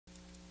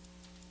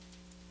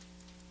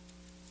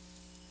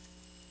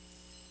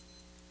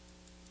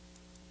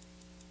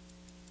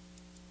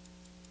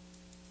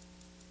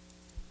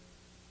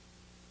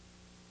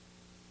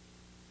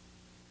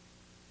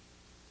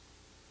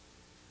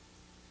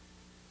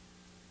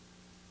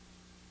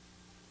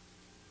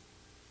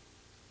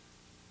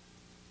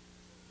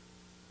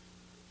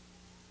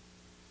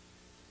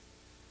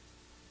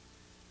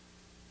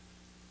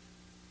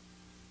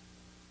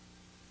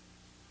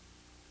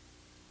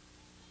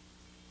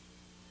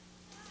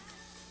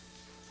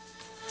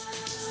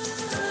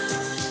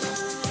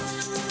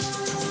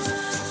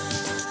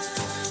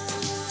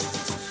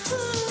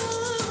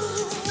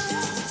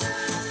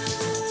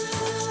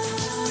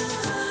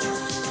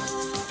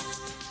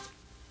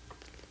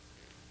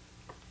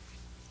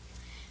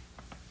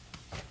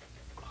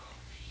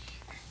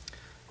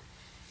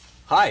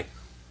Hi,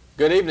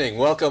 good evening.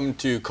 Welcome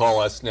to Call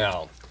Us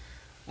Now.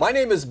 My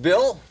name is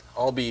Bill.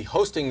 I'll be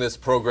hosting this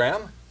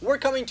program. We're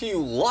coming to you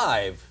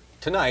live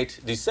tonight,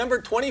 December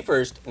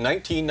 21st,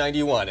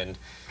 1991. And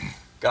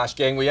gosh,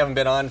 gang, we haven't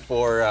been on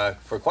for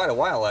quite a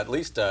while, at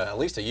least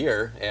a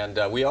year.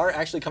 And we are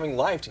actually coming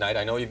live tonight.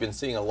 I know you've been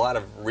seeing a lot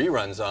of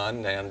reruns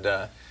on and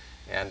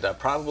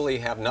probably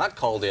have not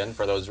called in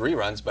for those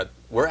reruns, but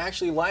we're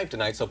actually live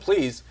tonight. So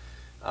please,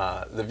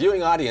 the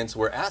viewing audience,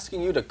 we're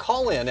asking you to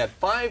call in at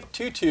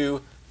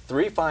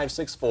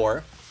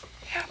 522-3564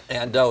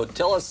 and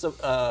tell us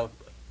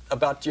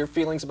about your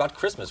feelings about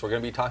Christmas. We're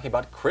going to be talking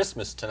about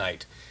Christmas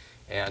tonight.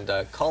 And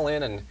call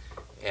in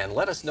and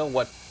let us know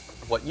what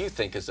you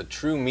think is the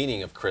true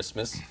meaning of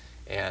Christmas,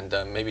 and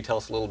maybe tell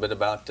us a little bit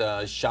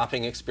about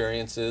shopping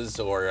experiences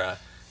or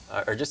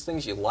just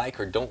things you like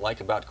or don't like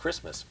about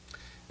Christmas.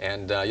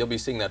 And you'll be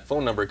seeing that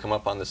phone number come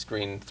up on the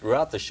screen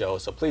throughout the show,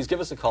 so please give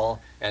us a call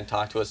and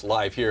talk to us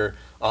live here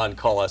on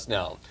Call Us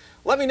Now.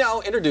 Let me now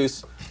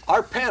introduce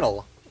our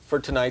panel for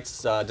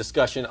tonight's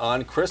discussion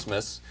on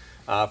Christmas.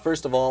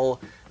 First of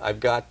all, I've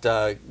got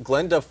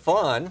Glenda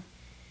Fawn,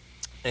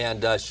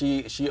 and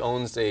she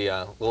owns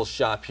a little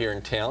shop here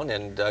in town.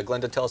 And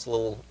Glenda, tell us a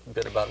little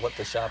bit about what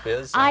the shop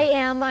is.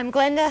 I'm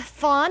Glenda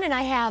Fawn, and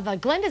I have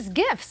Glenda's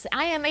Gifts.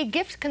 I am a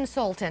gift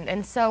consultant,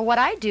 and so what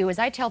I do is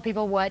I tell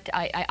people what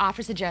I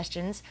offer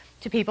suggestions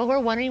to people who are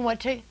wondering what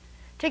to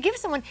give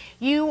someone.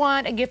 You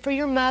want a gift for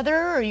your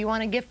mother, or you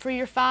want a gift for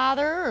your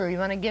father, or you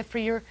want a gift for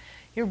your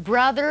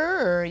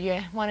brother, or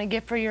you want a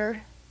gift for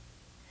your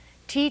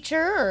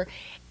teacher,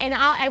 and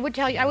I would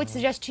tell you, I would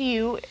suggest to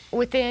you,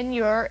 within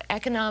your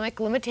economic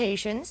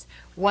limitations,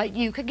 what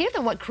you could give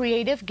them, what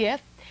creative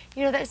gift,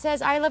 you know, that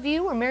says "I love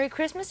you" or "Merry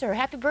Christmas" or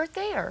 "Happy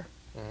Birthday" or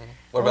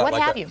what about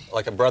what have you.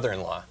 Like a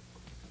brother-in-law?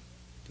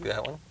 Do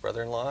that one,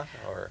 brother-in-law,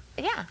 or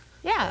yeah.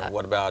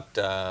 What about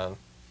a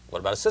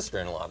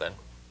sister-in-law then?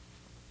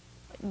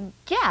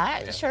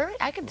 Yeah, sure.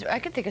 I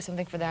could think of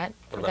something for that.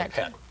 What about a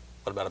pet?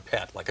 What about a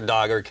pet, like a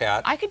dog or a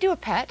cat? I could do a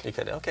pet. You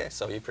could, okay,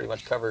 so you pretty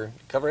much cover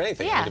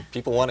anything. Yeah. If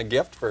people want a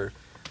gift for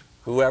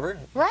whoever,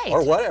 right,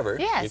 or whatever,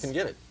 yes, you can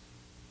get it.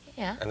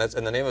 Yeah. And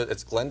the name of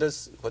it's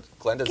Glenda's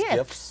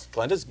Gifts.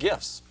 Glenda's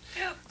Gifts.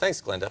 Yeah.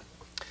 Thanks, Glenda.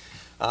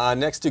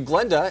 Next to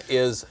Glenda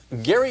is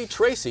Gary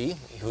Tracy,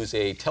 who's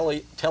a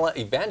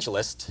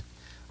televangelist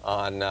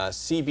on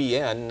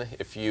CBN.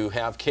 If you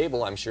have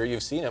cable, I'm sure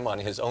you've seen him on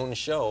his own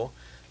show.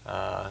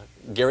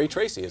 Gary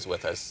Tracy is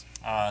with us.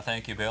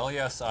 Thank you, Bill.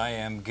 Yes, I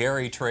am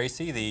Gary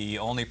Tracy, the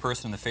only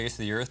person on the face of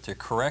the earth to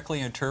correctly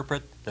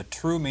interpret the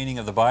true meaning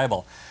of the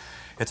Bible.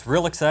 It's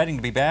real exciting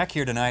to be back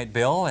here tonight,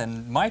 Bill,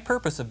 and my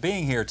purpose of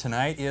being here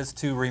tonight is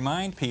to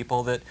remind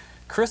people that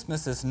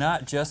Christmas is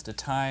not just a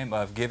time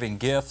of giving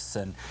gifts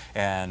and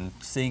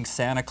seeing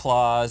Santa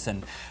Claus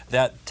and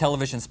that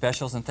television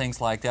specials and things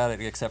like that,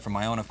 except for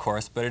my own, of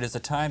course, but it is a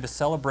time to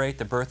celebrate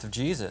the birth of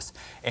Jesus.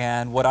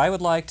 And what I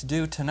would like to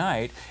do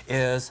tonight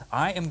is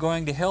I am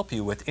going to help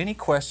you with any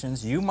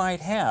questions you might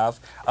have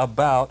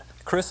about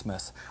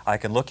Christmas. I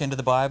can look into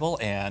the Bible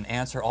and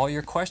answer all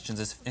your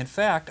questions. In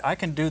fact, I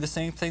can do the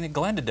same thing that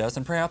Glenda does,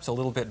 and perhaps a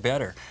little bit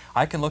better.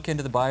 I can look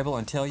into the Bible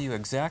and tell you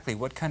exactly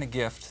what kind of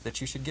gift that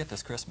you should get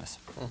this Christmas.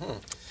 Mm-hmm.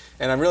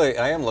 And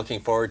I am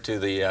looking forward to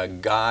the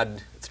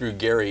God Through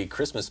Gary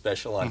Christmas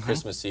special on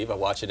Christmas Eve. I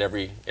watch it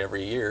every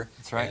year.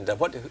 That's right. And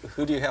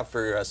who do you have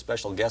for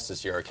special guests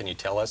this year? Can you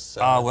tell us?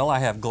 Well, I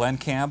have Glenn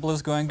Campbell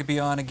is going to be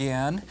on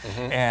again,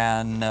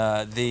 and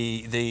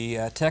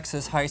the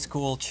Texas High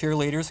School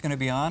cheerleader is going to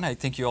be on. I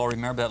think you all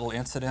remember that little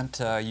incident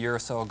a year or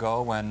so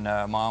ago when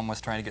Mom was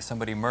trying to get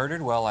somebody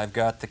murdered. Well, I've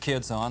got the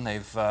kids on.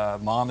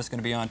 Mom is going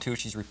to be on too.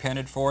 She's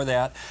repented for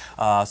that.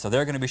 So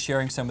they're going to be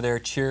sharing some of their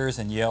cheers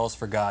and yells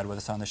for God with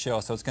us on the show.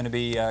 So it's going to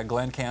be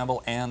Glenn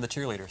Campbell and the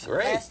cheerleaders.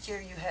 Great. Last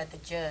year you had the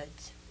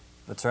Judds.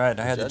 That's right.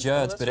 I had the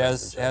Judds, but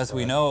as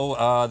we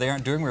know, they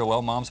aren't doing real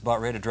well. Mom's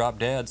about ready to drop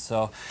dead,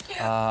 so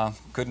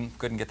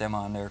couldn't get them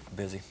on. They're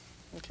busy.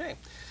 Okay.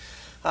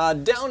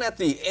 Down at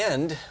the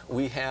end,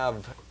 we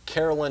have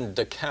Carolyn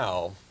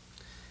DeCow,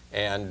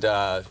 and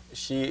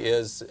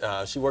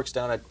she works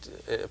down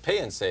at Pay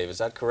and Save. Is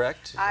that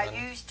correct? I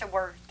used to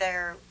work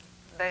there,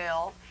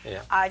 Bill.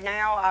 Yeah.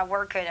 Now I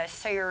work at a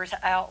Sears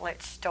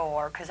outlet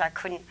store because I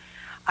couldn't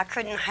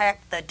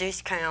hack the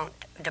discount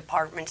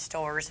department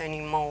stores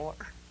anymore.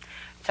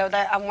 So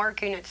that I'm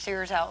working at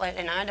Sears outlet,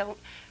 and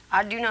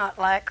I do not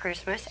like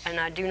Christmas, and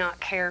I do not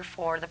care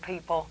for the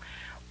people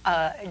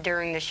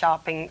during the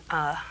shopping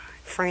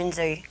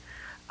frenzy.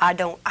 I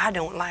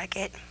don't like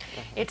it.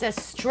 It's a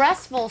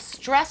stressful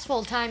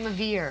time of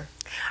year.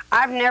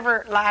 I've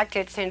never liked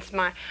it since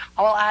I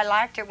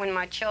liked it when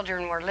my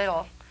children were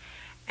little,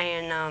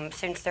 and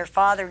since their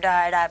father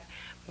died,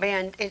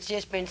 it's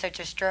just been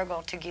such a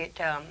struggle to get,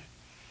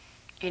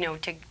 you know,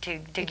 to get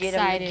them the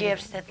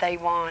gifts that they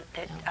want.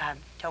 That I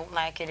don't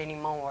like it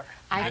anymore.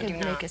 I could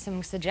make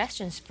some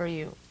suggestions for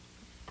you.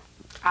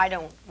 I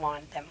don't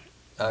want them.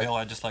 Bill,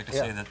 I'd just like to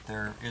say that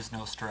there is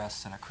no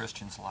stress in a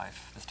Christian's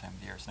life this time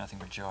of year. It's nothing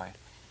but joy.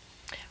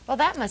 Well,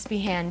 that must be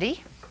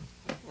handy.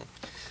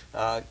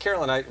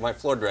 Carolyn, my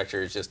floor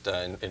director has just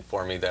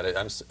informed me that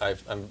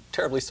I'm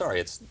terribly sorry.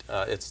 It's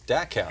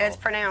Dachau. It's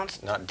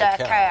pronounced not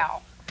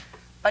Dachau.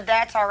 But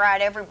that's all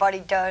right. Everybody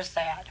does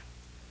that.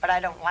 But I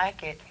don't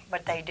like it,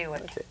 but they do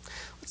it. Okay.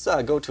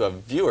 Let's go to a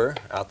viewer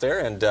out there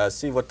and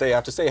see what they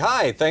have to say.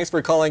 Hi, thanks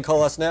for calling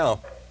Call Us Now.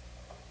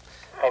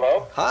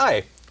 Hello?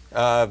 Hi.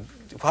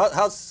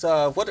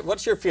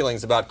 What's your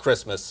feelings about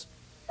Christmas?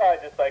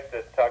 I'd just like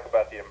to talk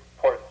about the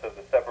importance of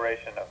the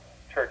separation of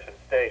church and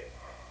state.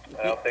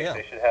 I don't think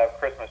they should have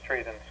Christmas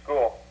trees in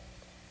school.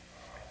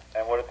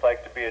 And what it's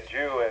like to be a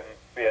Jew and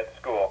be at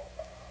school.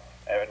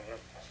 And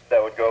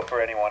that would go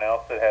for anyone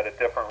else that had a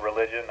different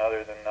religion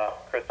other than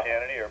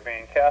Christianity or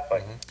being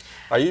Catholic.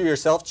 Are you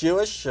yourself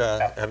Jewish?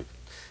 And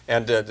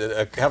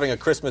having a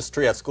Christmas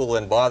tree at school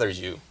then bothers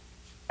you?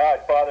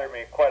 It bothered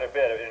me quite a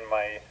bit in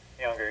my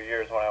younger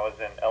years when I was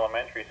in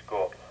elementary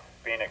school,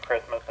 being at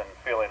Christmas and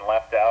feeling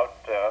left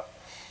out,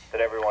 that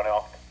everyone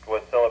else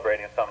was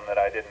celebrating something that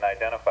I didn't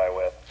identify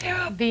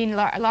with. Being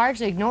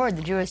largely ignored,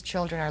 the Jewish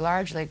children are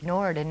largely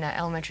ignored in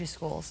elementary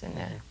schools.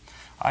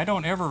 I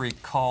don't ever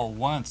recall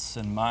once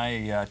in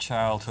my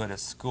childhood at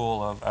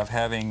school of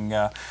having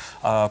a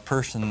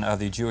person of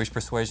the Jewish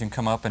persuasion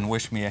come up and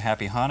wish me a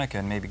happy Hanukkah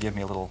and maybe give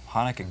me a little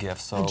Hanukkah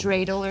gift. So, a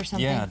dreidel or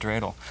something? Yeah, a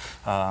dreidel.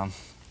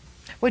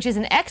 Which is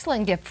an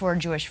excellent gift for a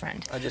Jewish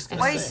friend.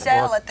 We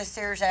sell at the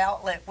Sears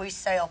outlet, we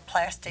sell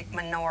plastic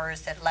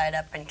menorahs that light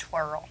up and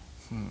twirl.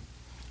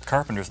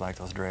 Carpenters like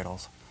those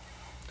dreidels.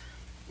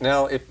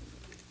 Now,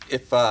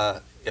 if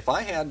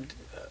I had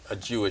a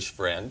Jewish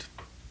friend,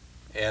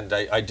 and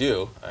I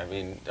do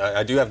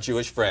have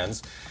Jewish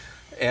friends,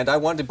 and I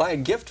wanted to buy a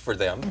gift for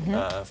them,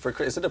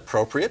 is it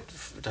appropriate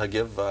to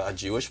give a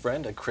Jewish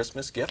friend a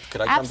Christmas gift?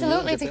 Could I come to you?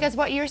 Absolutely, because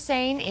what you're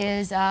saying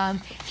is,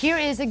 here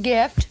is a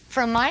gift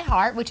from my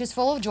heart, which is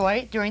full of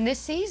joy during this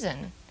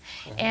season.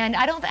 And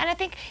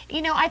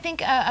I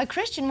think a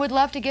Christian would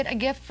love to get a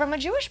gift from a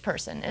Jewish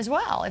person as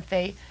well,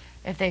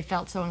 if they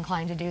felt so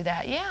inclined to do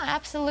that. Yeah,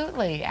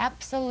 absolutely,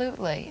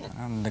 absolutely.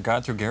 On the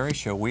God Through Gary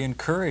show, we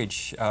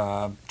encourage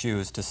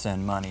Jews to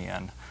send money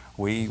in.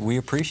 We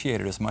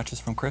appreciate it as much as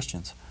from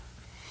Christians.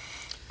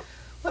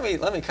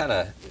 Let me kind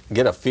of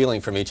get a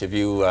feeling from each of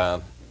you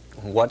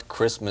what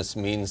Christmas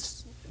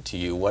means to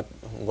you,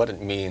 what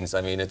it means.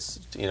 I mean, it's,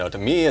 to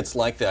me, it's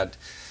like that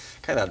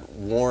kind of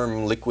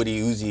warm, liquidy,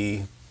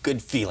 oozy,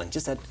 good feeling,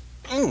 just that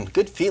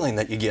good feeling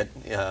that you get,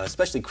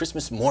 especially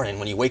Christmas morning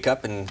when you wake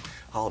up and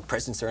all the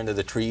presents are under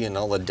the tree and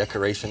all the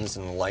decorations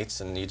and the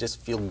lights, and you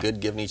just feel good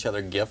giving each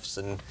other gifts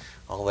and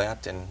all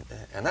that, and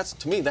that's,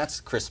 to me,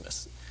 that's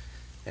Christmas.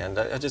 And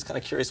I'm just kind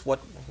of curious what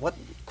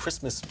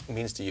Christmas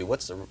means to you.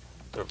 What's the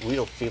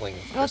real feeling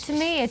of Well, Christmas?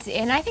 to me,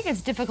 and I think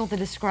it's difficult to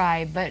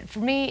describe, but for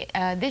me,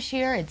 this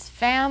year, it's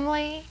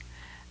family,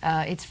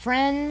 it's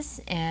friends,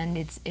 and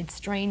it's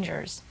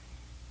strangers.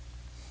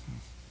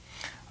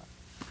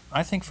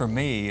 I think for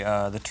me,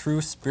 the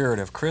true spirit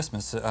of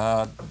Christmas,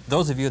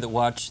 those of you that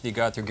watch the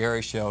God Through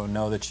Gary show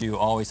know that you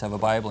always have a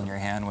Bible in your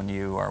hand when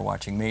you are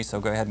watching me, so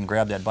go ahead and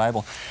grab that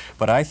Bible.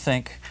 But I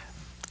think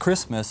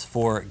Christmas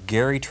for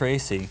Gary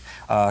Tracy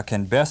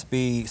can best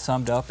be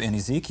summed up in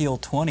Ezekiel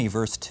 20,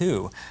 verse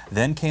 2.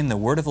 Then came the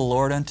word of the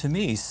Lord unto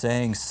me,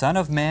 saying, Son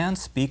of man,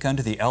 speak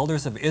unto the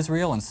elders of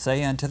Israel, and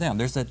say unto them.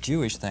 There's that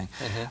Jewish thing.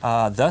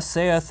 Thus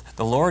saith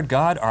the Lord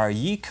God, Are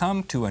ye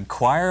come to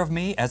inquire of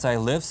me? As I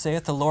live,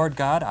 saith the Lord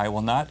God, I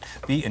will not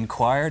be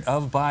inquired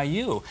of by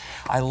you.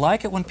 I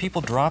like it when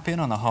people drop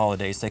in on the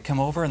holidays. They come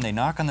over and they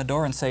knock on the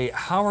door and say,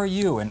 How are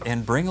you?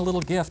 And bring a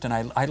little gift. And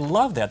I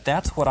love that.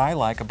 That's what I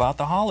like about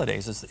the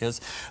holidays, is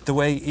the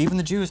way even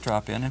the Jews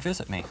drop in and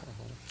visit me.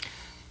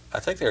 I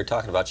think they were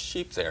talking about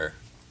sheep there.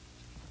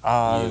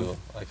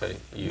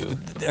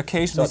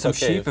 Occasionally So some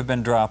sheep have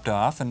been dropped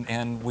off,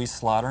 and we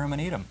slaughter them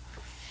and eat them.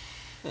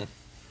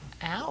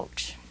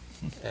 Ouch.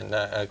 And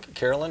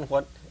Carolyn,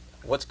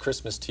 what's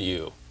Christmas to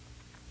you?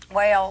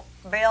 Well,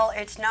 Bill,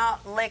 it's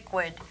not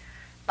liquid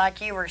like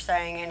you were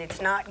saying, and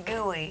it's not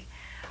gooey.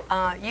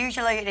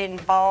 Usually it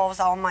involves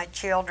all my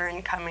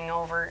children coming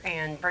over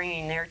and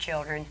bringing their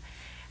children,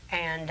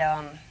 and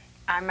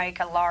I make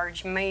a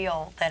large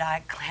meal that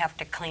I have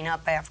to clean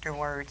up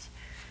afterwards.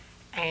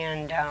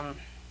 And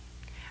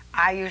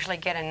I usually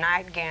get a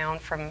nightgown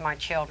from my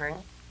children,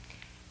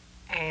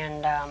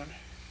 and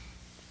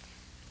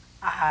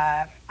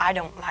I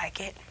don't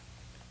like it.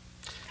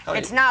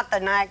 It's not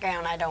the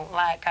nightgown I don't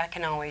like. I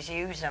can always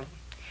use them.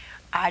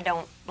 I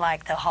don't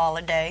like the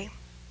holiday.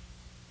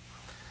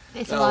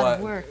 It's a lot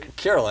of work.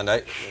 Carolyn,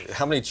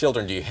 how many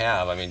children do you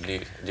have? I mean,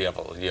 do you have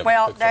Well, cook for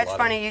a that's lot of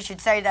funny them? you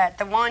should say that.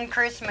 The one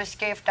Christmas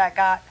gift I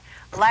got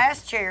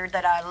last year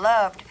that I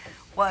loved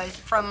was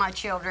from my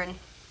children.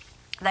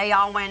 They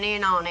all went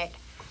in on it.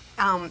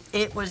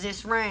 It was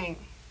this ring.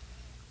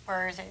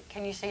 Where is it?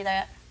 Can you see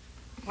that?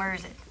 Where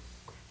is it?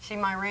 See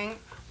my ring?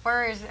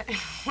 Where is it?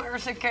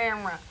 Where's the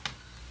camera?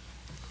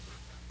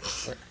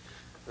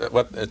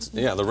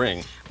 The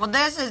ring. Well,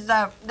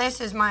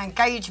 this is my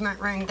engagement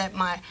ring that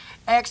my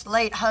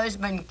late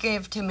husband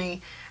gave to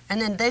me,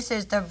 And then this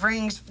is the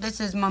rings.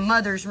 This is my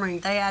mother's ring.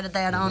 They added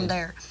that on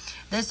there.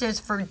 This is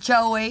for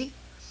Joey,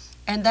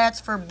 and that's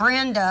for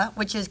Brenda,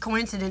 which is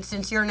coincidence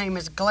since your name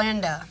is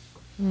Glenda.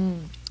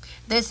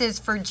 This is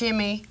for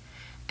Jimmy,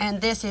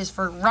 and this is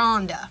for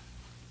Rhonda.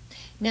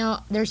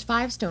 Now, there's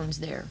 5 stones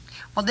there.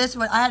 Well, this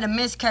one, I had a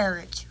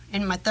miscarriage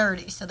in my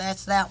 30s, so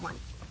that's that one.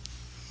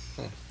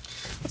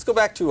 Let's go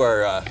back to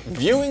our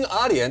viewing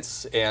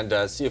audience and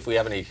see if we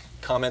have any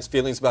comments,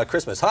 feelings about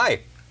Christmas. Hi.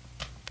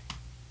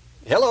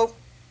 Hello.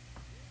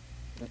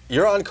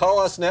 You're on Call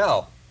Us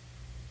Now.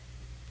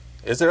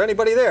 Is there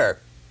anybody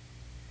there?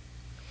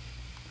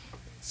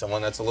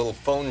 Someone that's a little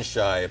phone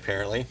shy,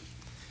 apparently.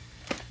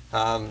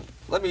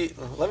 Let me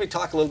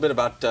talk a little bit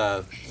about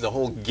the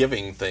whole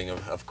giving thing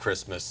of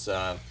Christmas.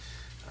 I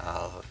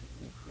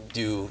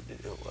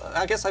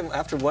guess I'm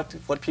after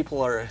what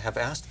people have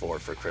asked for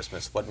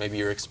Christmas. What maybe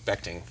you're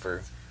expecting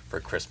for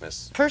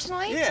Christmas.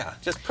 Personally? Yeah,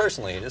 just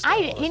personally.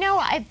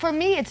 For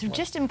me, it's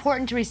just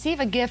important to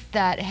receive a gift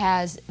that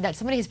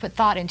somebody has put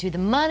thought into. The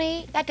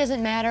money, that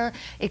doesn't matter.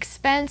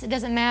 Expense, it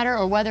doesn't matter.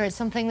 Or whether it's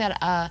something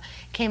that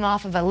came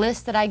off of a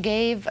list that I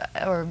gave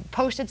or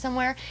posted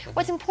somewhere.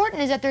 What's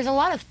important is that there's a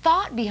lot of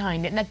thought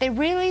behind it, and that they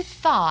really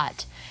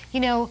thought,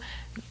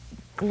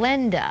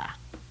 Glenda,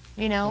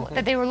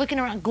 that they were looking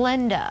around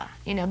Glenda,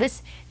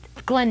 this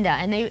Glenda,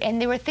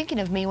 and they were thinking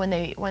of me when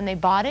they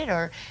bought it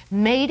or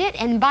made it.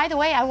 And by the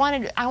way, I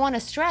want to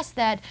stress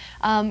that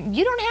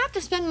you don't have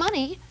to spend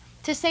money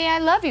to say I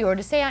love you or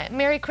to say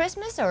Merry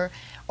Christmas or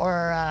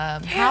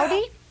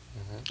howdy.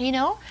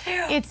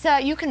 It's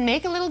you can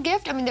make a little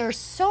gift. I mean, there are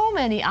so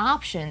many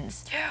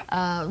options,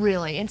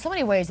 really, in so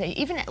many ways that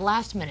even at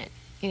last minute.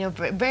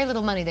 Very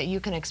little money that you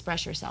can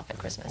express yourself at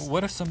Christmas.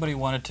 What if somebody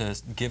wanted to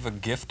give a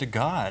gift to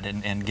God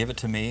and give it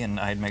to me, and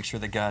I'd make sure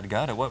that God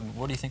got it? What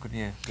do you think would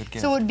be a good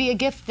gift? So it would be a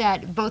gift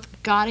that both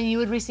God and you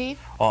would receive?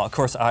 Well, of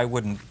course, I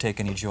wouldn't take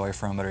any joy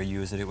from it or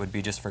use it. It would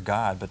be just for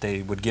God, but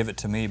they would give it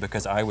to me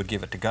because I would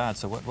give it to God.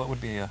 So what would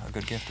be a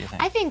good gift, do you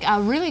think? I think a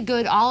really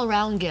good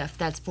all-around gift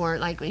that's for,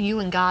 like, you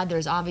and God.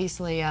 There's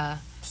obviously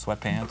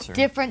sweatpants or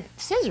different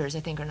scissors, I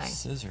think, are nice.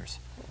 Scissors.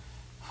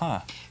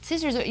 Huh.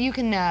 Scissors, you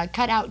can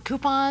cut out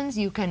coupons,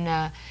 you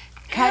can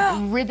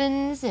cut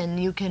ribbons,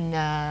 and you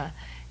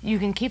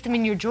can keep them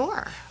in your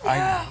drawer.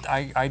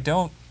 I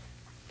don't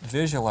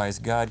visualize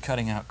God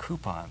cutting out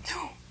coupons.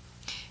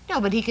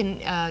 No, but he can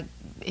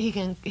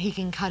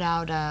cut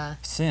out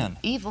sin.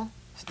 Evil.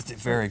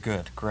 Very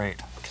good.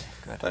 Great. Okay,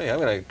 good. Hey, I'm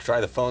going to try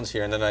the phones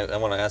here, and then I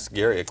want to ask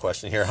Gary a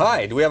question here.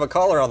 Hi, do we have a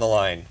caller on the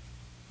line?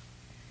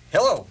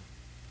 Hello.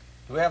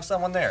 Do we have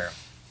someone there?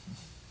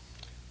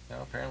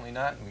 No, apparently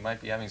not. We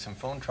might be having some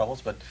phone troubles.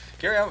 But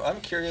Gary,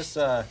 I'm curious.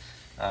 Is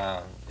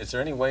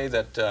there any way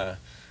that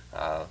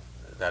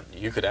that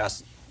you could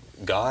ask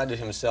God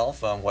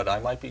Himself what I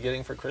might be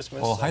getting for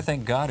Christmas? Well, I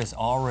think God has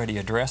already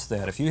addressed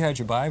that. If you had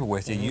your Bible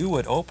with you, you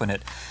would open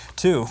it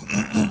to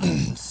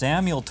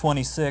Samuel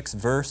 26,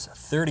 verse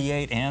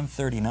 38 and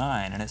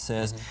 39, and it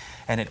says,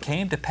 "And it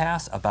came to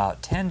pass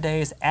about 10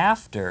 days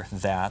after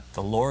that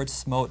the Lord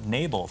smote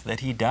Nabal, that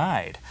he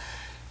died.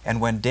 And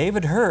when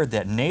David heard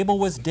that Nabal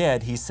was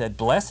dead, he said,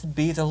 Blessed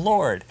be the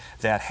Lord,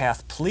 that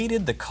hath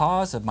pleaded the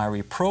cause of my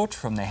reproach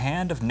from the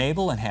hand of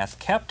Nabal, and hath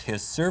kept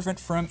his servant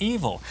from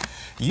evil."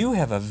 You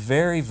have a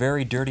very,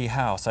 very dirty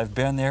house. I've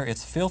been there.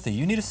 It's filthy.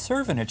 You need a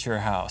servant at your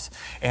house.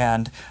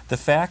 And the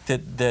fact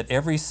that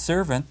every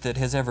servant that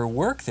has ever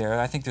worked there,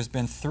 I think there's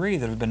been 3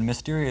 that have been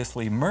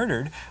mysteriously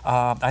murdered,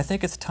 I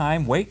think it's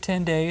time. Wait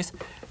 10 days.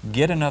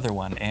 Get another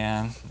one,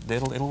 and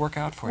it'll work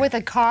out for you. With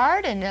a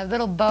card and a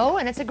little bow,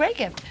 and it's a great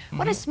gift.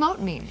 What does smote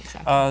mean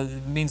exactly?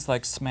 It means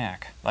like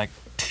smack, like.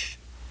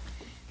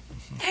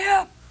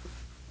 Yeah.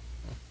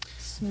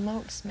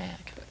 Smote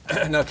smack.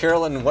 Now,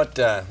 Carolyn, what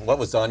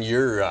was on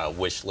your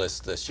wish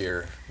list this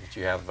year? Did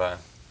you have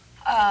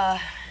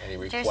any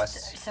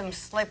requests? Just some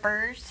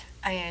slippers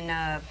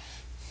and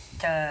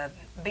the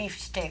beef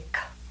stick.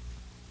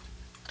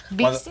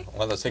 Beef stick?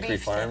 One of those Hickory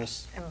Beef stick.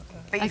 Farms?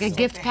 Like a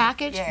gift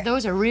package? Yeah.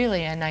 Those are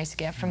really a nice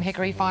gift from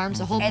Hickory Farms.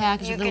 A whole And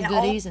package you of little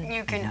can goodies.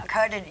 you can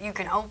cut it. You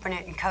can open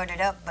it and cut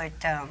it up, but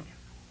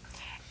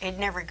it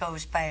never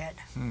goes bad.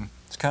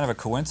 It's kind of a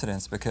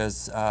coincidence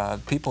because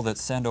people that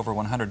send over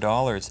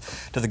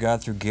 $100 to the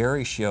God Through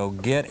Gary show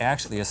get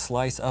actually a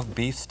slice of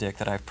beef stick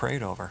that I've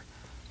prayed over.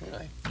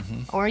 Really?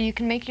 Or you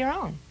can make your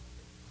own.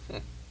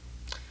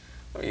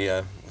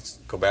 Let's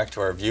go back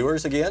to our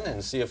viewers again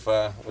and see if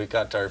we've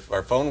got our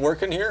phone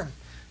working here.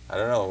 I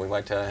don't know. We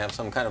might have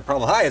some kind of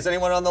problem. Hi, is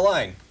anyone on the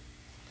line?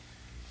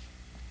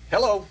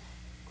 Hello?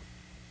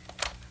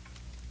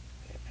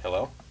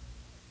 Hello?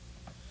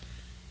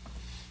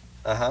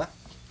 Uh-huh.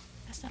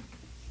 That's not...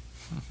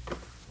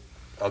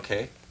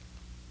 Okay.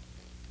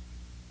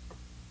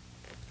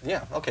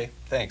 Yeah, okay.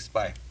 Thanks.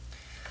 Bye.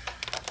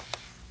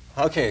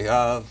 Okay,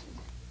 I'd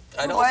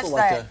Who also was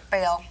like that,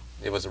 Bill?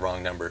 It was the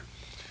wrong number.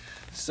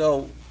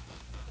 So,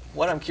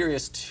 what I'm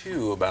curious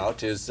too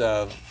about is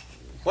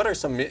what are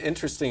some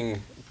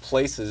interesting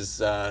places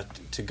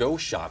to go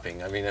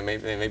shopping? I mean,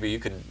 maybe you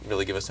could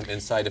really give us some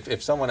insight.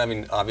 If someone, I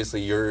mean,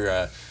 obviously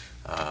you're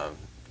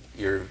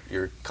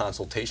your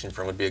consultation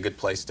firm would be a good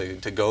place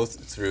to go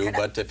through.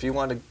 But if you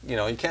want to,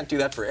 you can't do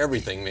that for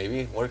everything.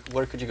 Maybe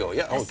where could you go?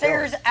 Yeah. The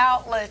Sears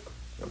Outlet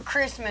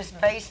Christmas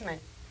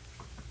basement.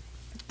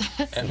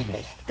 And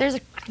There's a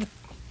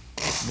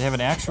They have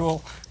an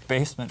actual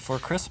basement for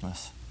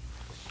Christmas.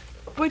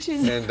 which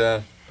is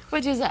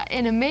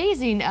an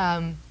amazing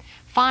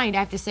find, I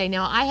have to say.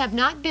 Now, I have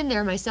not been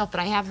there myself, but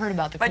I have heard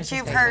about the But Christmas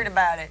you've basement. heard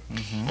about it.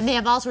 And they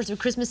have all sorts of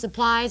Christmas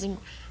supplies and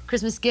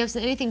Christmas gifts,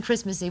 and anything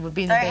Christmassy would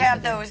be in the They basement.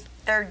 have those,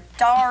 they're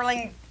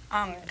darling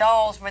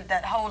dolls with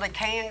that hold a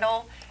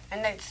candle,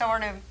 and they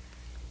sort of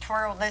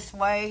twirl this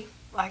way,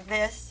 like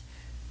this.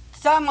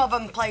 Some of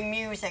them play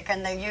music,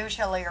 and they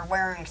usually are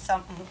wearing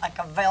something like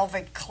a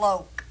velvet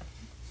cloak.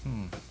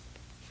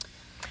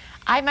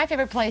 My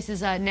favorite place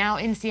is now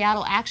in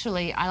Seattle.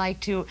 Actually,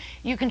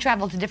 you can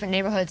travel to different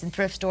neighborhoods and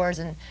thrift stores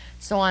and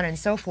so on and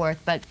so forth,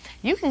 but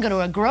you can go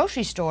to a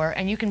grocery store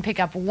and you can pick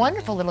up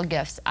wonderful little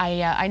gifts.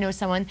 I know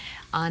someone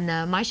on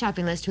my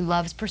shopping list who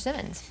loves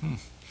Persimmons.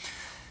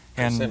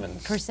 And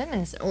Simmons.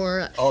 Persimmons,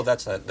 or Oh,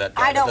 that's that guy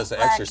I that don't does the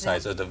like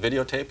exercises. The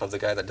videotape of the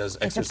guy that does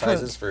it's a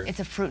exercises fruit. for. It's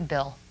a fruit,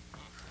 Bill.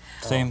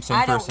 same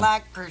I don't person.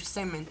 like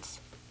persimmons.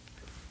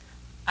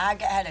 I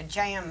had a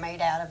jam made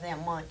out of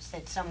them once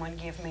that someone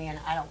gave me, and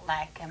I don't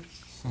like them.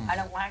 I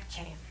don't like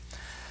jam.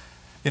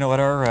 You know,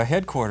 at our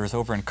headquarters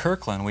over in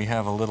Kirkland, we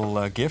have a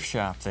little gift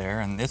shop there,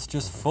 and it's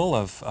just full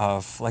of,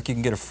 like, you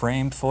can get a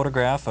framed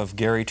photograph of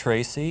Gary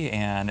Tracy,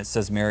 and it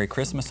says Merry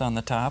Christmas on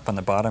the top. On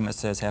the bottom, it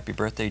says Happy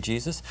Birthday,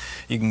 Jesus.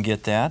 You can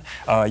get that.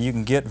 You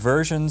can get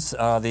versions,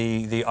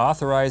 the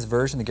authorized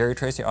version, the Gary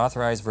Tracy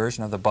authorized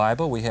version of the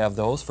Bible. We have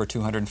those for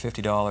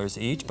 $250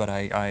 each, but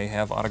I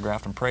have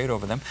autographed and prayed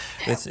over them.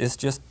 It's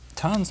just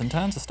tons and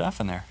tons of stuff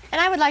in there.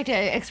 And I would like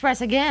to express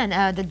again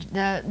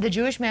the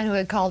Jewish man who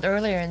had called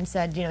earlier and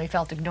said, he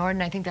felt ignored,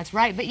 and I think that's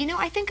right. But,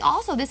 I think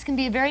also this can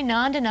be a very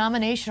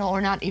non-denominational,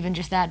 or not even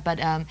just that, but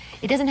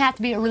it doesn't have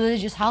to be a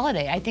religious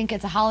holiday. I think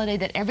it's a holiday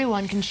that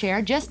everyone can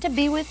share just to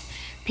be with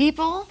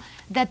people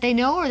that they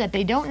know or that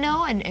they don't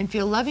know, and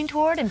feel loving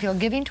toward and feel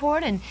giving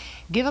toward, and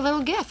give a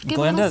little gift, give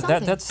a Glenda,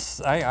 little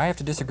something. I have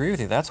to disagree with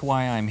you. That's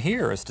why I'm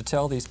here, is to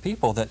tell these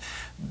people that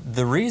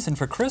the reason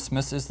for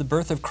Christmas is the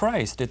birth of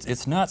Christ.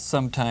 It's not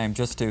sometime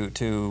just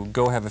to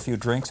go have a few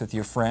drinks with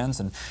your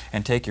friends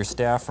and take your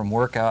staff from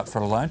work out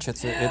for lunch.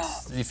 It's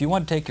if you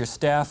want to take your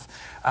staff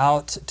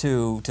out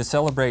to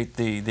celebrate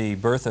the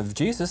birth of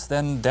Jesus,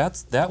 then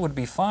that would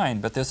be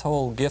fine. But this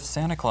whole gift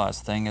Santa Claus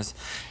thing is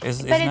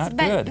not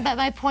good. But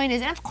my point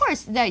is, and of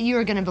course that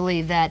you're going to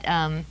believe that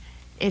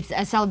it's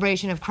a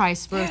celebration of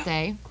Christ's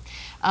birthday.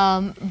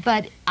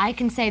 But I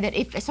can say that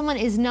if someone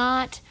is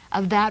not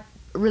of that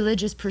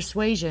religious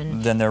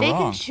persuasion, Then they're they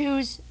wrong. can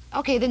choose.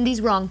 Okay, then these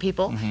wrong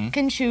people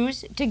can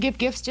choose to give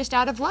gifts just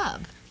out of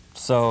love.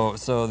 So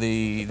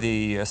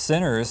the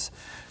sinners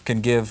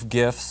can give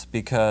gifts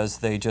because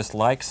they just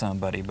like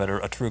somebody, but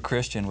a true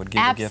Christian would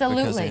give a gift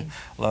because they Absolutely.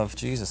 love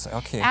Jesus.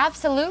 Okay.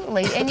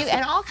 Absolutely,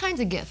 and all kinds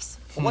of gifts.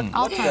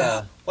 All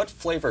kinds. What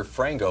flavor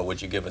Frango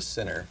would you give a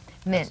sinner?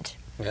 Mint,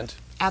 Mint.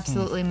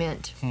 absolutely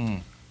mint.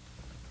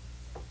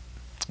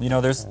 You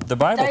know, there's the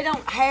Bible. They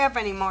don't have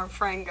any more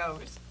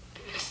Frangos.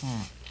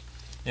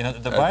 You know,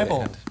 the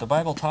Okay.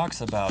 Bible talks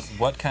about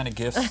what kind of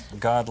gifts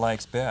God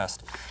likes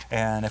best.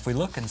 And if we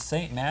look in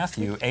St.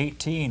 Matthew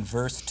 18,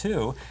 verse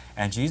 2,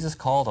 and Jesus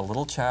called a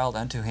little child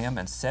unto him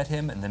and set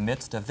him in the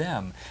midst of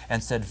them,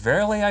 and said,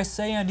 Verily I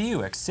say unto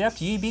you,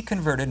 except ye be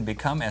converted and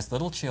become as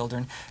little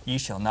children, ye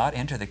shall not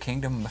enter the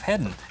kingdom of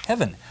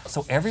heaven.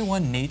 So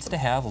everyone needs to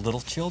have little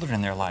children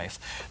in their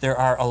life. There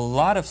are a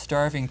lot of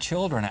starving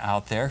children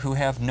out there who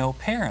have no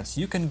parents.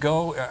 You can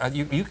go,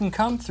 you can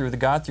come through the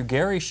God Through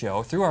Gary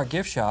show, through our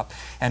gift shop,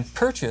 and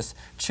purchase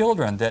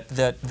children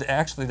that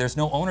actually there's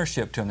no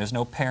ownership to them. There's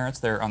no parents.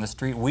 They're on the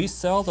street. We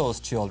sell those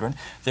children.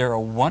 They're a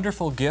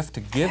wonderful gift to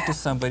give to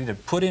somebody, to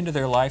put into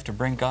their life, to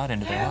bring God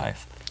into their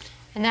life.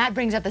 And that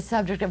brings up the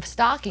subject of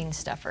stocking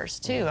stuffers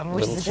too, which Little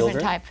is a different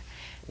children? type,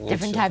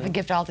 Children? of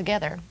gift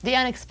altogether. The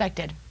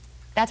unexpected.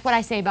 That's what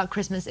I say about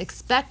Christmas.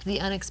 Expect the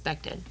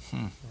unexpected.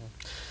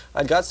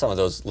 I got some of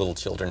those little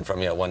children from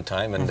you at one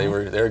time, and they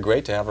were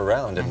great to have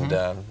around. And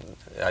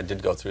I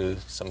did go through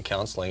some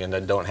counseling, and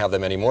I don't have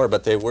them anymore.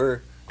 But they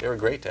were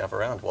great to have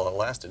around while it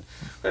lasted.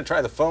 We're going to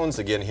try the phones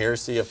again here,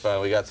 see if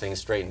we got things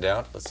straightened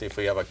out. Let's see if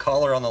we have a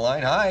caller on the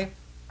line. Hi.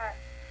 Hi.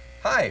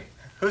 Hi.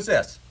 Who's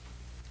this?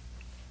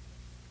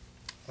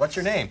 What's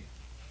your name?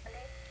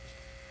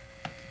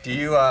 Do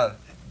you want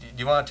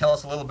to tell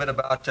us a little bit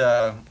about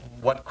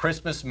what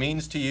Christmas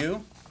means to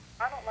you?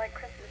 I don't like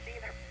Christmas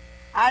either.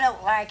 I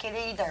don't like it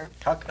either.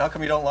 How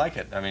come you don't like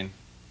it? I mean,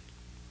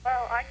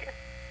 Well, I just,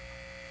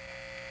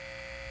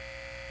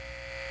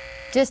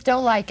 Just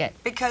don't like it.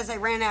 Because they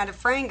ran out of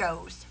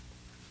Frangos.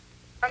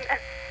 I'm,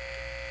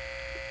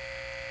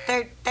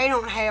 They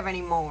don't have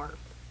any more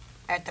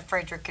at the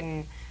Frederick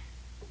and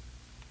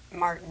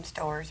Martin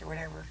stores or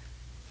whatever.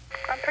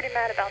 I'm pretty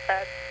mad about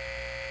that.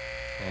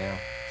 yeah.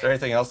 Is there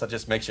anything else that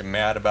just makes you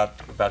mad about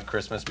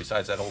Christmas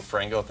besides that old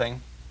Frango thing?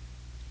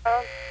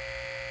 Um,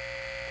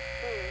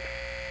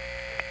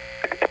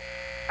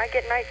 I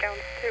get nightgowns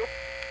too.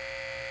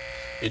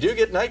 You do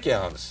get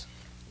nightgowns.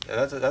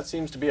 That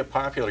seems to be a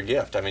popular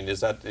gift. I mean,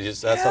 is that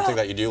something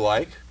that you do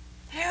like?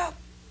 Yeah.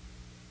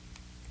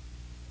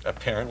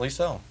 Apparently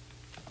so.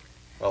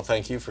 Well,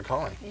 thank you for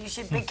calling. You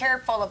should be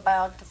careful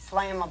about the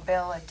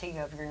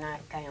flammability of your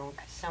nightgown,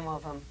 because some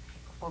of them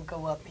will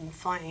go up in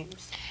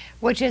flames.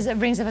 Which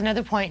brings up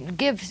another point.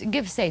 Give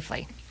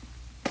safely.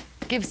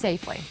 Give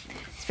safely.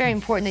 It's very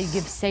important that you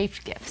give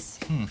safe gifts.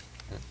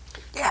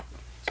 Yeah.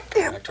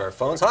 Back to our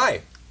phones.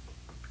 Hi.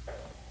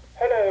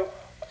 Hello.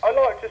 I'd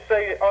like to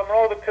say I'm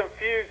rather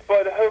confused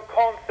by the whole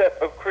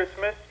concept of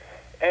Christmas.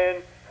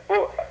 And,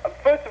 well,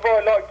 first of all,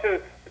 I'd like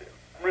to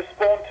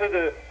respond to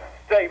the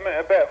statement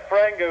about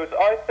Frangos.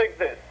 I think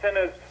that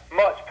sinners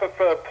much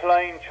prefer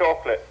plain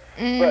chocolate.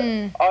 But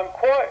I'm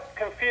quite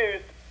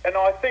confused, and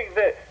I think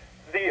that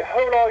the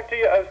whole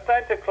idea of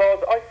Santa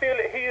Claus, I feel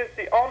that he is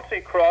the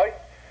Antichrist,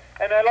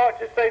 and I like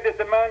to say that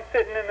the man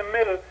sitting in the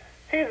middle,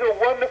 he's a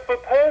wonderful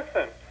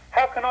person.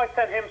 How can I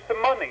send him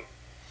some money?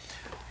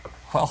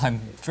 Well, I'm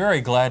very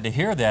glad to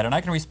hear that, and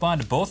I can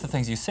respond to both the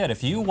things you said.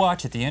 If you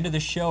watch at the end of the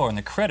show or in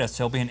the credits,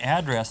 there'll be an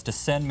address to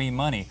send me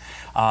money.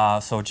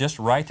 So just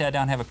write that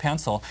down, have a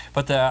pencil.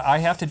 But I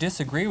have to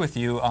disagree with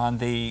you on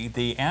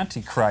the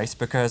Antichrist,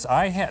 because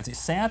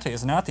Santa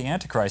is not the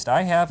Antichrist.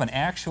 I have an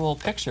actual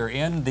picture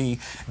in the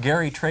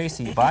Gary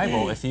Tracy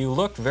Bible. If you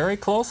look very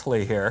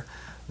closely here,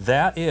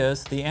 that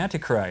is the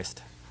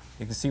Antichrist.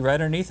 You can see right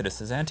underneath it, it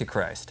says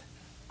Antichrist.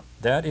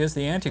 That is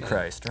the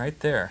Antichrist right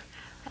there.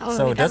 Oh,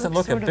 So that it doesn't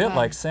looks look a sort of, bit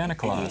like Santa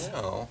Claus.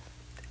 No.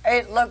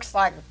 It looks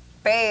like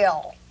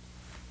Bale.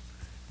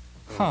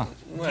 Huh.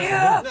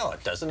 Well, no,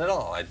 it doesn't at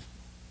all.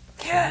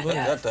 Yeah. Look,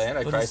 that the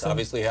Antichrist some-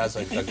 obviously has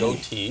a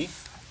goatee,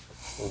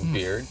 a little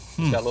beard.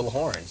 He's got little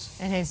horns.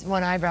 And his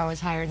one eyebrow is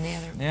higher than the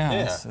other. Yeah,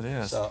 yes, it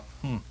is. So,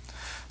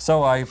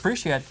 So I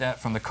appreciate that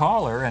from the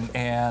caller,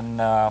 and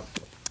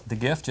the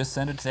gift, just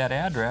send it to that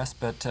address,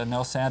 but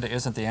no, Santa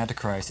isn't the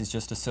Antichrist. He's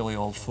just a silly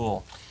old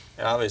fool.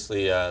 and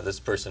obviously, this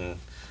person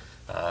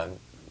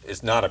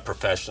is not a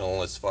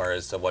professional as far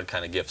as what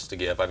kind of gifts to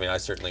give. I mean, I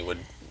certainly would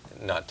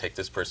not take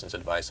this person's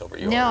advice over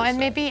yours. No, and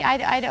maybe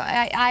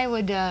I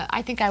would.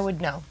 I think I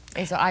would know.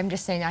 And so I'm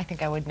just saying I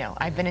think I would know.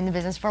 I've been in the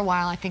business for a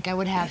while. I think I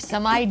would have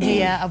some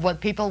idea of what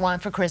people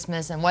want for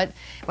Christmas and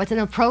what's an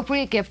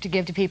appropriate gift to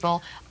give to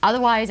people.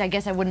 Otherwise, I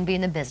guess I wouldn't be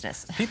in the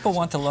business. People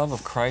want the love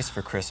of Christ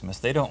for Christmas.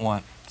 They don't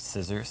want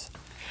scissors.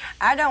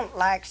 I don't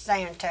like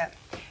Santa.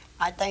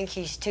 I think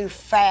he's too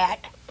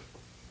fat,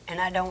 and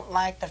I don't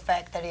like the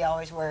fact that he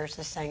always wears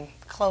the same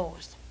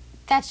clothes.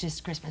 That's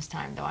just Christmas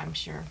time, though, I'm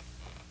sure.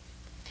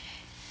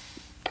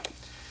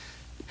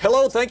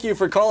 Hello, thank you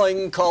for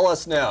calling. Call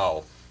us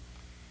now.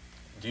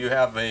 Do you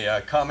have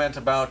a comment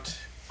about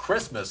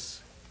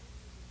Christmas?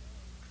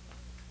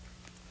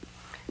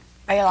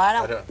 Bill, I I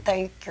don't don't-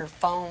 think your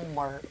phone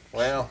works.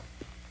 Well,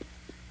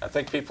 I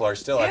think people are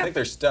still, I think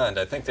they're stunned.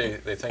 I think they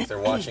think they're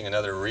watching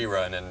another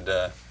rerun. And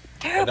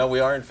I know we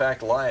are, in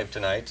fact, live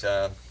tonight.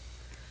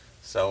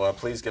 So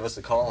please give us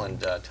a call and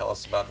tell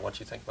us about what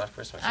you think about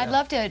Christmas. I'd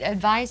love to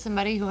advise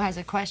somebody who has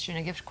a question,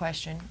 a gift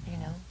question, you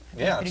know.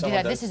 Yeah, to if do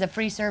someone that. This does- is a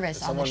free service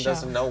If on someone the show.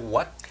 doesn't know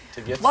what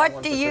to get What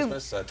someone do for you-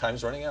 Christmas,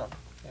 time's running out.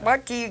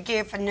 What do you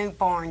give a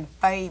newborn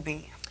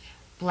baby?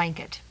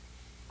 Blanket.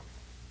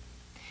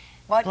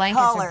 What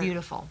Blankets color? are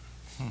beautiful.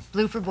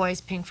 Blue for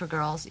boys, pink for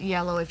girls,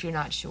 yellow if you're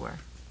not sure.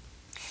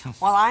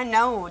 Well, I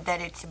know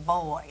that it's a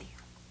boy.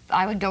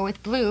 I would go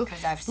with blue.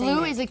 'Cause I've seen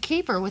Blue it. is a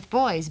keeper with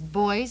boys.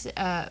 Boys,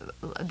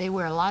 they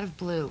wear a lot of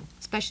blue,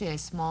 especially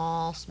as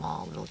small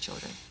little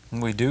children.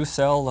 We do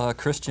sell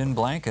Christian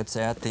blankets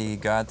at the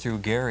God Through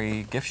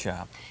Gary gift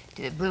shop.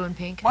 Blue and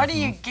pink. What do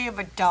you give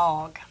a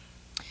dog?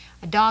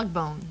 A dog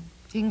bone.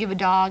 You can give a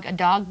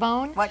dog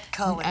bone. What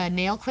color?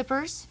 Nail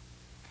clippers.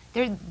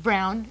 They're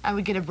brown. I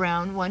would get a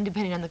brown one,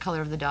 depending on the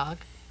color of the dog.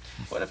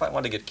 What if I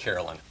want to get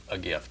Carolyn a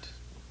gift?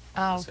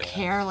 Oh, So,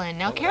 Carolyn.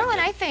 Now, what would I Carolyn,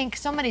 get? I think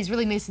somebody's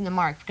really missing the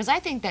mark because I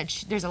think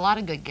that there's a lot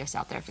of good gifts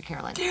out there for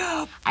Carolyn.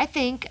 Yeah. I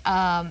think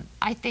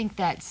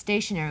that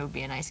stationery would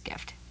be a nice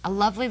gift. A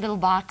lovely little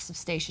box of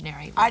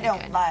stationery. Would I be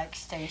don't good. like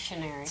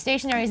stationery.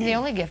 Stationery isn't the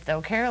only gift,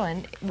 though.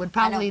 Carolyn would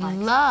probably like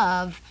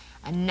love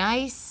a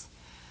nice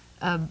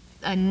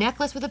a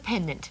necklace with a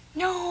pendant,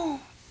 No.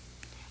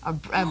 a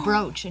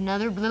brooch,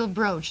 another little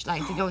brooch,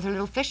 like to go with her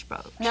little fish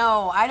brooch.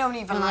 No, I don't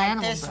even Little like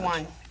animal this brooch.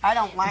 one. I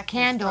don't like A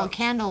candle, this brooch.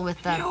 candle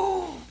with a,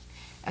 No.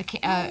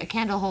 a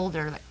candle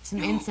holder, like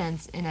some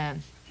incense in a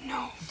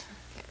No.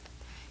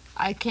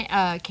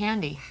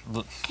 candy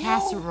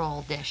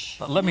casserole dish.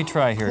 Let me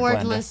try here,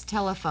 Glenda. Cordless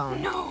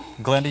telephone. No.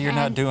 Glenda, you're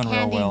not doing real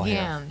candy well here.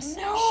 yams.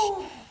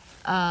 No.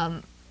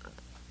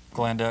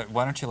 Glenda,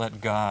 why don't you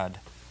let God?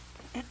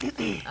 All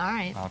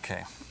right.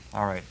 Okay.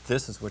 All right.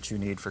 This is what you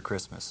need for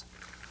Christmas.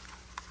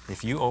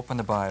 If you open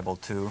the Bible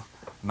to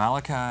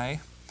Malachi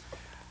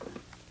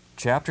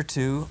chapter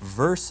 2,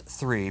 verse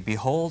 3,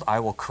 behold, I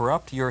will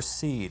corrupt your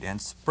seed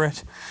and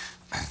spread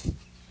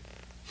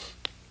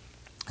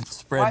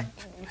What?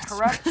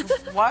 Corrupt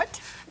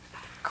what?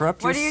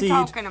 corrupt What your are you seed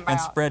talking and about?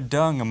 spread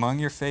dung among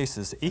your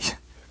faces.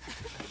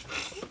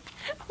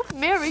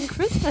 Merry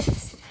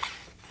Christmas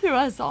to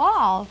us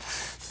all.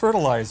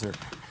 Fertilizer.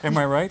 Am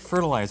I right?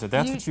 Fertilizer.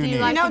 That's what you do you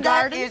need. like You know, the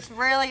that garden? is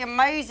really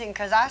amazing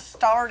because I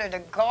started a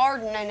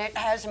garden and it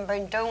hasn't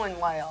been doing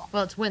well.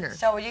 Well, it's winter.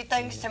 So you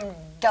think some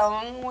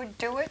dung would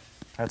do it?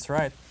 That's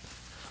right.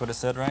 That's what it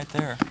said right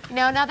there.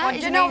 No, now that Well,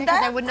 is you know, amazing because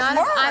I that would not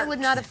have, I would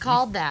works. not have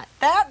called that.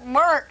 That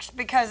works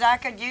because I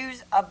could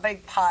use a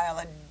big pile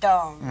of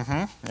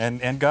dung.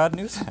 And God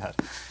knew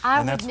that. I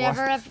And would that's why-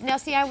 never have. Now,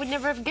 see, I would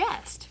never have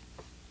guessed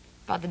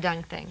about the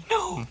dung thing.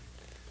 No.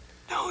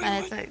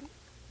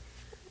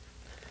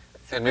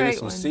 And maybe great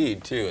some one.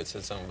 seed too. It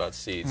said something about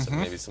seeds. So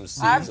maybe some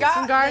seeds. I've got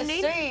Some the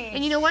gardening. seeds.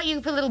 And you know what? You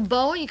can put a little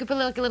bowl. You can put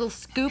like a little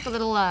scoop, a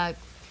little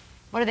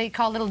what do they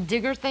call little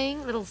digger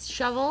thing, little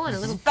shovel, and a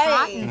little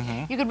pot. Spade.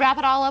 And you could wrap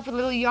it all up with a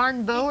little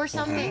yarn bow or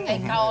something. They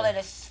call it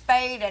a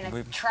spade and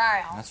a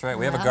trowel. That's right.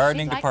 We have Well, a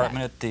gardening she'd like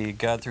department at the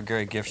God Through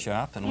Gary gift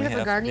shop, and You we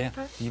have a gardening yeah,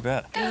 department? you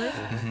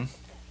bet.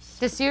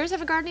 Does Sears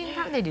have a gardening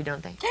department? They do,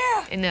 don't they?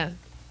 Yeah. And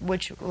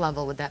which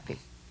level would that be?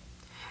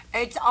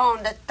 It's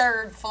on the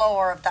 3rd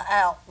floor of the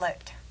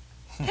outlet.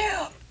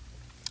 Yeah.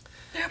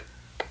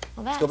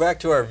 Well, Let's go back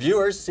to our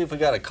viewers. See if we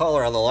got a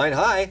caller on the line.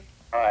 Hi.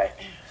 Hi.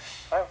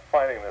 I'm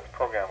finding this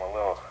program a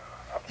little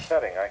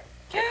upsetting. I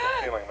get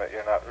the feeling that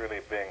you're not really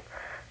being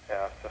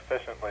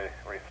sufficiently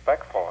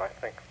respectful. I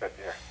think that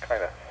you're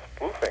kind of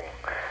spoofing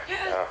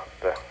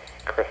the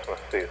Christmas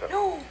season.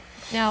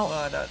 Now,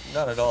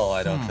 Not at all.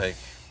 I don't think.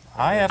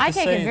 I have to I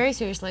take say, it very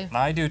seriously.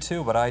 I do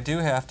too, but I do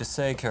have to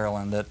say,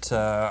 Carolyn, that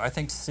I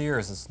think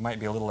Sears might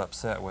be a little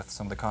upset with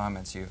some of the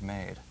comments you've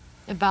made.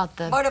 About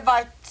the What have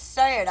I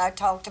said? I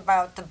talked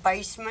about the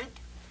basement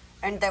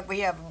and that we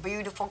have a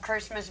beautiful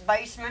Christmas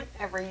basement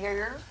every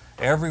year.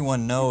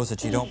 Everyone knows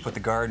that you don't put the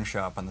garden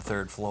shop on the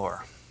 3rd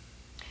floor.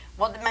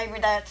 Well, maybe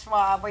that's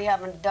why we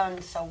haven't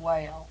done so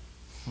well.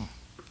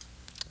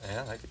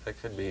 Yeah,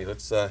 that could be.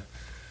 Let's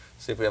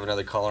see if we have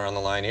another caller on the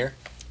line here.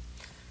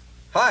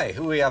 Hi,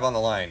 who do we have on the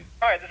line?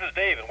 Hi, this is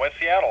Dave in West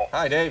Seattle.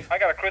 Hi, Dave. I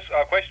got a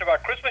question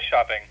about Christmas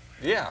shopping.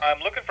 Yeah. I'm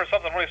looking for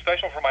something really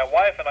special for my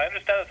wife, and I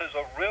understand that there's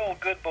a real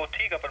good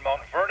boutique up in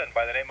Mount Vernon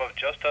by the name of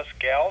Just Us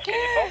Gals. Can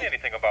you tell me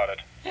anything about it?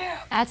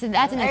 that's an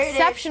It is.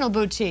 exceptional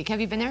boutique.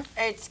 Have you been there?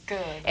 It's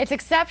good. It's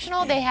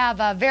exceptional. They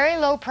have very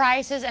low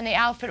prices, and they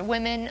outfit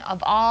women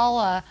of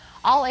all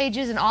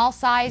ages and all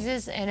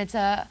sizes. And it's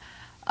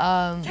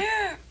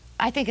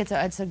I think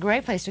it's a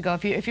great place to go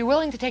if you're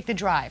willing to take the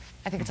drive.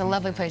 I think it's a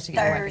lovely place to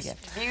get your wife a There's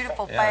gift.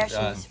 beautiful Yeah,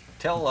 fashions.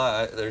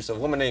 there's a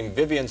woman named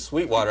Vivian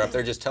Sweetwater up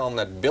there. Just tell them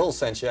that Bill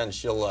sent you, and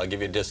she'll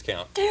give you a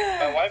discount.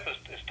 My wife is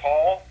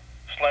tall,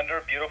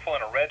 slender, beautiful,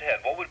 and a redhead.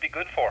 What would be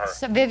good for her?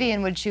 So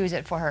Vivian would choose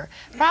it for her.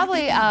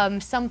 Probably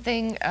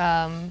something,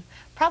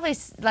 probably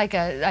like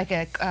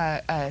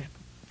a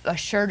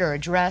shirt or a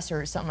dress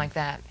or something like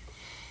that.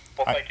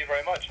 Well, thank you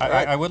very much.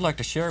 I would like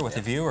to share with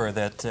the viewer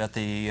that at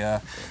the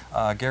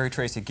Gary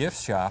Tracy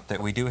gift shop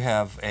that we do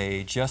have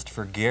a Just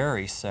for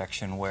Gary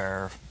section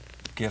where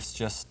gifts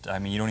you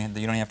don't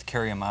have to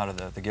carry them out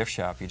of the gift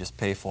shop. You just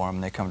pay for them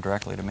and they come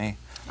directly to me.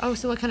 Oh,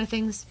 so what kind of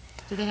things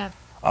do they have?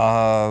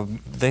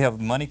 They have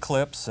money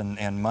clips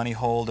and money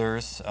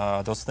holders,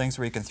 those things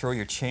where you can throw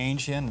your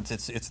change in.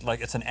 It's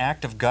like it's an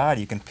act of God.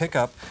 You can pick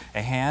up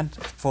a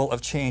handful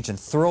of change and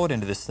throw it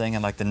into this thing,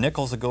 and like the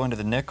nickels will go into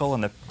the nickel,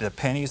 and the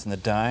pennies and the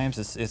dimes.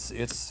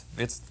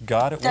 It's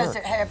God at work. Does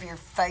it have your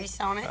face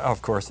on it?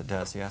 Of course it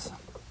does. Yes.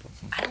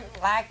 I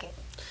don't like it.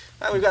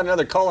 Hi, we've got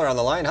another caller on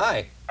the line.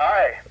 Hi.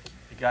 Hi.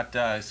 You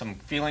got some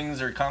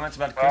feelings or comments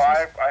about Well,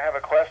 Christmas? I have a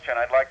question.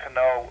 I'd like to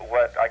know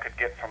what I could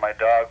get for my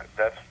dog.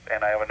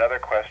 And I have another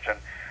question.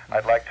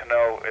 I'd like to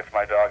know if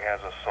my dog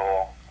has a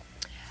soul.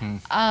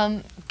 Can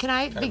I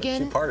Kind of a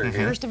begin? two-parter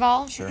here. First of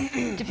all, Sure.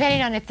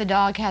 depending on if the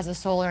dog has a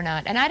soul or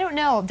not. And I don't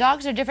know.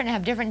 Dogs are different and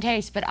have different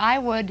tastes, but I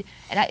would.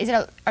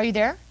 Are you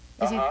there?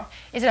 Is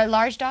it a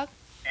large dog?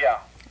 Yeah,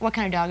 What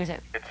kind of dog is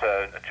it? it's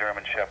a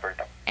German Shepherd.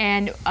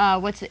 And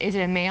is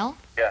it a male?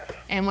 Yes,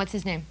 And what's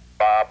his name?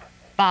 Bob,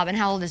 Bob. And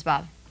how old is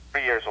Bob?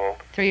 3 years old.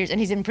 3 years.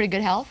 And he's in pretty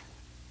good health?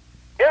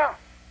 Yeah.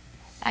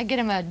 I'd get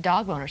him a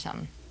dog bone or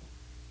something.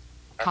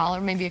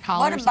 Collar, maybe a collar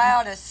What or something.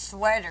 about a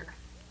sweater?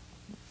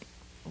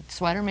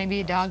 Sweater,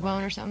 maybe a dog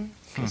bone or something.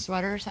 A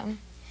sweater or something.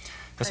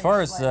 As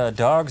far as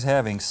dogs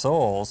having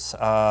souls, do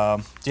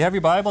you have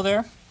your Bible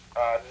there?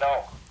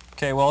 No.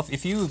 Okay, well,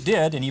 if you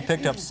did and you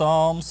picked up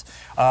Psalms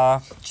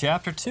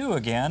chapter 2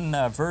 again,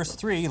 verse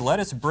 3, let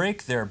us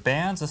break their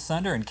bands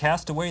asunder and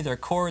cast away their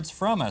cords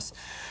from us.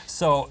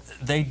 So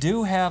they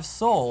do have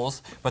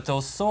souls, but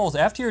those souls,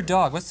 after your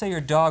dog, let's say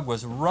your dog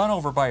was run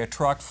over by a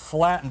truck,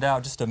 flattened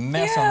out, just a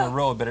mess on the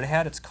road, but it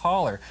had its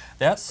collar.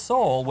 That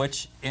soul,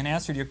 which in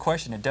answer to your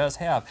question it does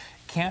have,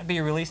 can't be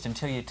released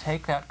until you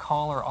take that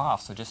collar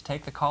off. So just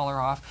take the collar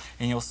off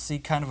and you'll see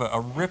kind of a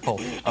ripple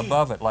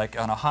above it, like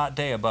on a hot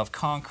day above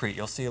concrete.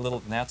 You'll see a little,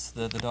 and that's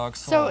the dog's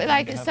soul.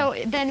 So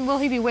then will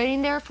he be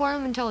waiting there for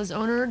him until his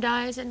owner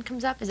dies and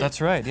comes up?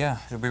 That's right, yeah.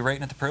 He'll be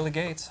right at the pearly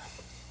gates.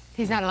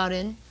 He's not allowed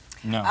in?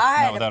 No, I not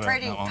had without a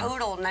pretty no owner.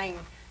 poodle named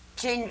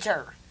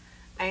Ginger,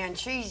 and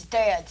she's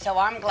dead, so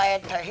I'm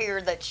glad to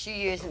hear that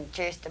she isn't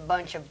just a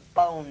bunch of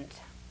bones.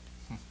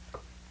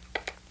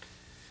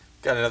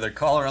 Got another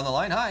caller on the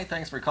line. Hi,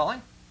 thanks for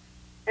calling.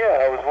 Yeah,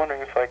 I was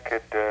wondering if I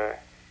could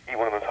eat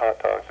one of those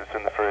hot dogs that's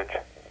in the fridge.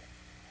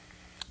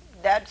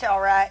 That's all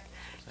right.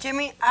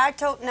 Jimmy,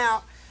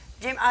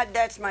 Jim,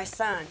 that's my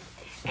son,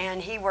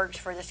 and he works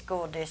for the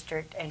school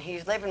district, and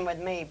he's living with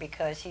me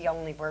because he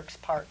only works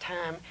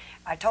part-time.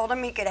 I told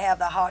him he could have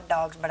the hot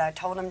dogs, but I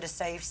told him to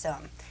save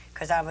some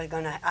because I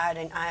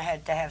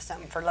had to have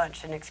something for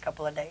lunch the next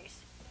couple of days.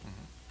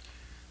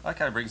 That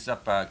kind of brings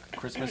up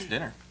Christmas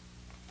dinner.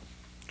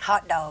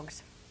 Hot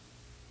dogs.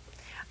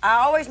 I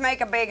always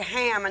make a big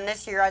ham, and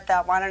this year I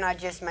thought, why don't I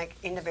just make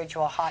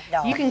individual hot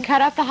dogs? You can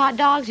cut up the hot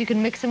dogs, you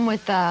can mix them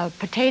with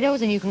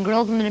potatoes, and you can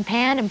grill them in a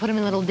pan and put them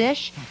in a little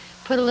dish.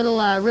 Put a little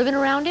ribbon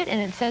around it,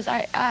 and it says,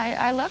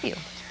 I love you.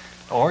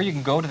 Or you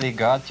can go to the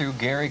God Through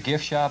Gary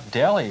Gift Shop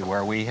Deli,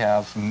 where we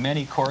have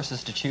many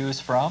courses to choose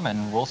from,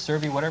 and we'll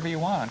serve you whatever you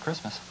want on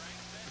Christmas.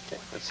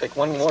 Okay, let's take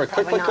one more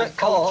quick not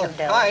call. culture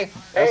deli. Hi.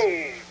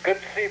 Hey, good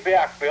to see you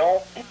back,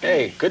 Bill.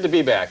 Hey, good to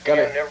be back. And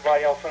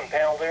everybody else on the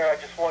panel there. I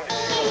just wanted to do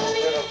a little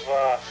bit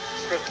of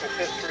Christmas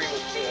history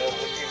with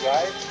you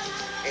guys.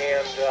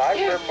 And I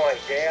remember my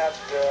dad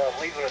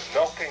leaving us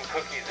milk and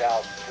cookies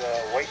out,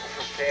 waiting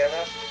for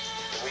Santa.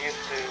 And we used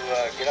to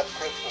get up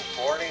Christmas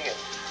morning, and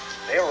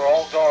they were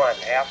all gone,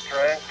 half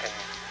drunk and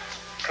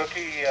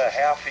cookie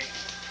half eaten.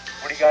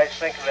 What do you guys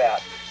think of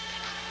that?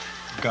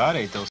 God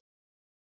ate those